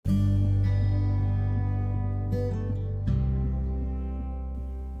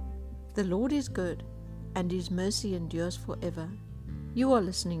The Lord is good, and His mercy endures forever. You are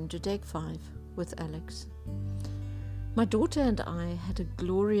listening to Take 5 with Alex. My daughter and I had a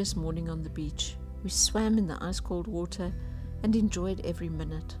glorious morning on the beach. We swam in the ice-cold water and enjoyed every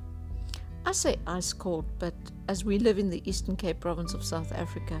minute. I say ice-cold, but as we live in the Eastern Cape province of South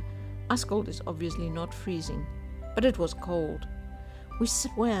Africa, ice-cold is obviously not freezing, but it was cold. We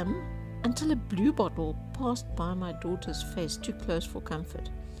swam until a blue bottle passed by my daughter's face too close for comfort.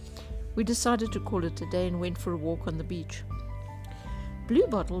 We decided to call it a day and went for a walk on the beach. Blue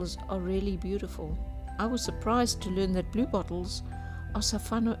bottles are really beautiful. I was surprised to learn that blue bottles are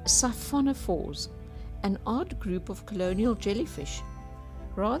siphonophores, an odd group of colonial jellyfish.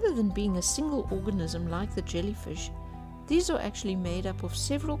 Rather than being a single organism like the jellyfish, these are actually made up of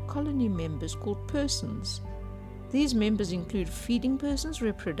several colony members called persons. These members include feeding persons,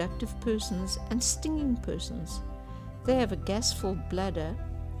 reproductive persons, and stinging persons. They have a gas-filled bladder,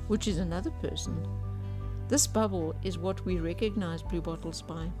 which is another person. This bubble is what we recognize blue bottles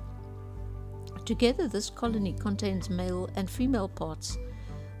by. Together, this colony contains male and female parts,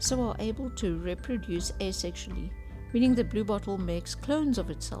 so are able to reproduce asexually, meaning the blue bottle makes clones of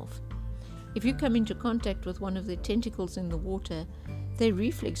itself. If you come into contact with one of their tentacles in the water, they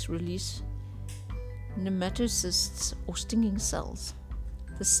reflex release nematocysts or stinging cells.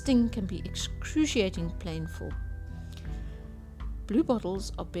 The sting can be excruciatingly painful. Blue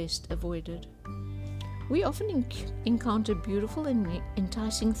bottles are best avoided. We often encounter beautiful and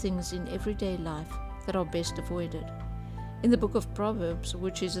enticing things in everyday life that are best avoided. In the book of Proverbs,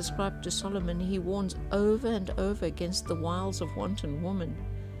 which is ascribed to Solomon, he warns over and over against the wiles of wanton woman.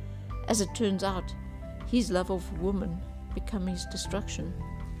 As it turns out, his love of woman became his destruction.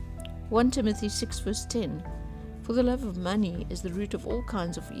 1 Timothy 6 verse 10, "For the love of money is the root of all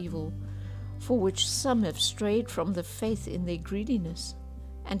kinds of evil, for which some have strayed from the faith in their greediness,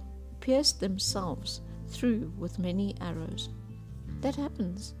 and pierced themselves through with many arrows." That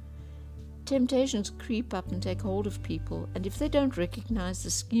happens. Temptations creep up and take hold of people, and if they don't recognize the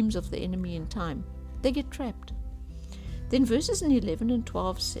schemes of the enemy in time, they get trapped. Then verses in 11 and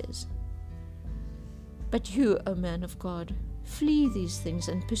 12 says, "But you, O man of God, flee these things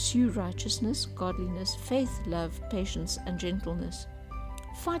and pursue righteousness, godliness, faith, love, patience, and gentleness.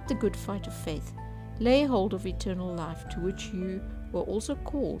 Fight the good fight of faith. Lay hold of eternal life, to which you were also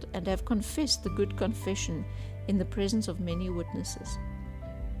called, and have confessed the good confession in the presence of many witnesses."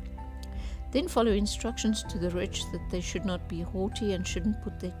 Then follow instructions to the rich that they should not be haughty and shouldn't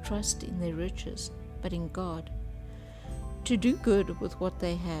put their trust in their riches, but in God. To do good with what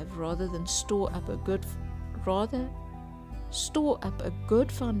they have, rather store up a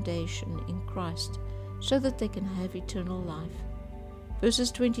good foundation in Christ, so that they can have eternal life.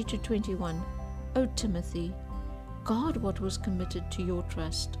 Verses 20 to 21. "O Timothy, guard what was committed to your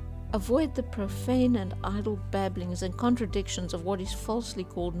trust. Avoid the profane and idle babblings and contradictions of what is falsely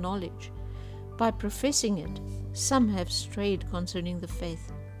called knowledge. By professing it, some have strayed concerning the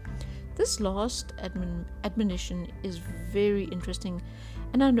faith." This last admonition is very interesting,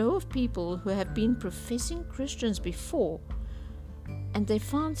 and I know of people who have been professing Christians before, and they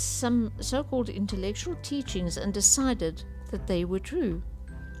found some so-called intellectual teachings and decided that they were true,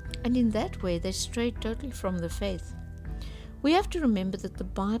 and in that way they strayed totally from the faith. We have to remember that the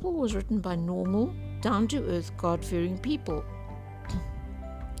Bible was written by normal, down-to-earth, God-fearing people.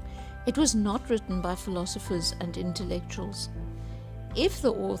 It was not written by philosophers and intellectuals. If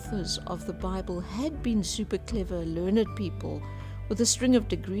the authors of the Bible had been super clever, learned people with a string of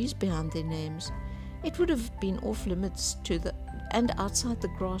degrees behind their names, it would have been off limits and outside the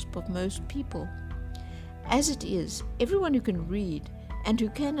grasp of most people. As it is, everyone who can read and who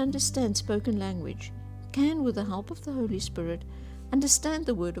can understand spoken language can, with the help of the Holy Spirit, understand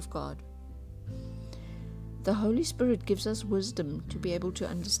the Word of God. The Holy Spirit gives us wisdom to be able to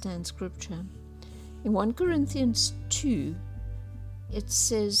understand Scripture. In 1 Corinthians 2, it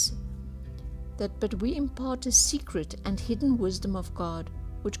says that, "But we impart a secret and hidden wisdom of God,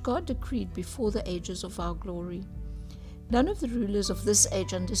 which God decreed before the ages of our glory. None of the rulers of this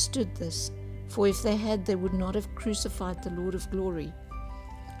age understood this, for if they had, they would not have crucified the Lord of glory.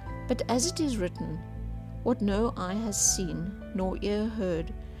 But as it is written, what no eye has seen, nor ear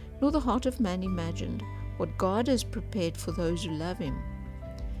heard, nor the heart of man imagined, what God has prepared for those who love Him.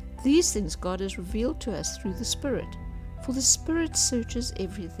 These things God has revealed to us through the Spirit, for the Spirit searches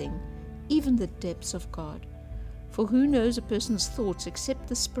everything, even the depths of God. For who knows a person's thoughts except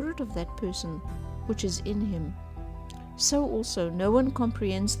the spirit of that person which is in him? So also no one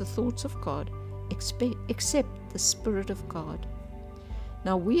comprehends the thoughts of God except the Spirit of God.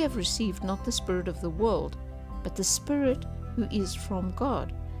 Now we have received not the spirit of the world, but the Spirit who is from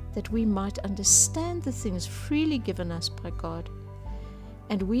God, that we might understand the things freely given us by God.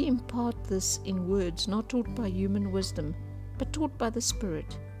 And we impart this in words not taught by human wisdom, but taught by the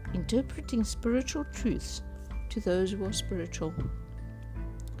Spirit, interpreting spiritual truths to those who are spiritual.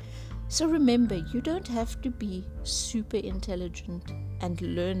 So remember, you don't have to be super intelligent and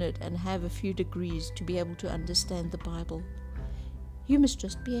learned and have a few degrees to be able to understand the Bible. You must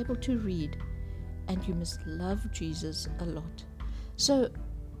just be able to read, and you must love Jesus a lot. So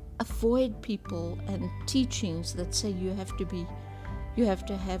avoid people and teachings that say you have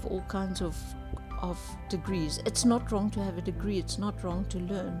to have all kinds of degrees. It's not wrong to have a degree, it's not wrong to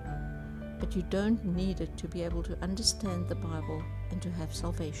learn, but you don't need it to be able to understand the Bible and to have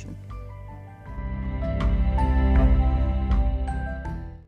salvation.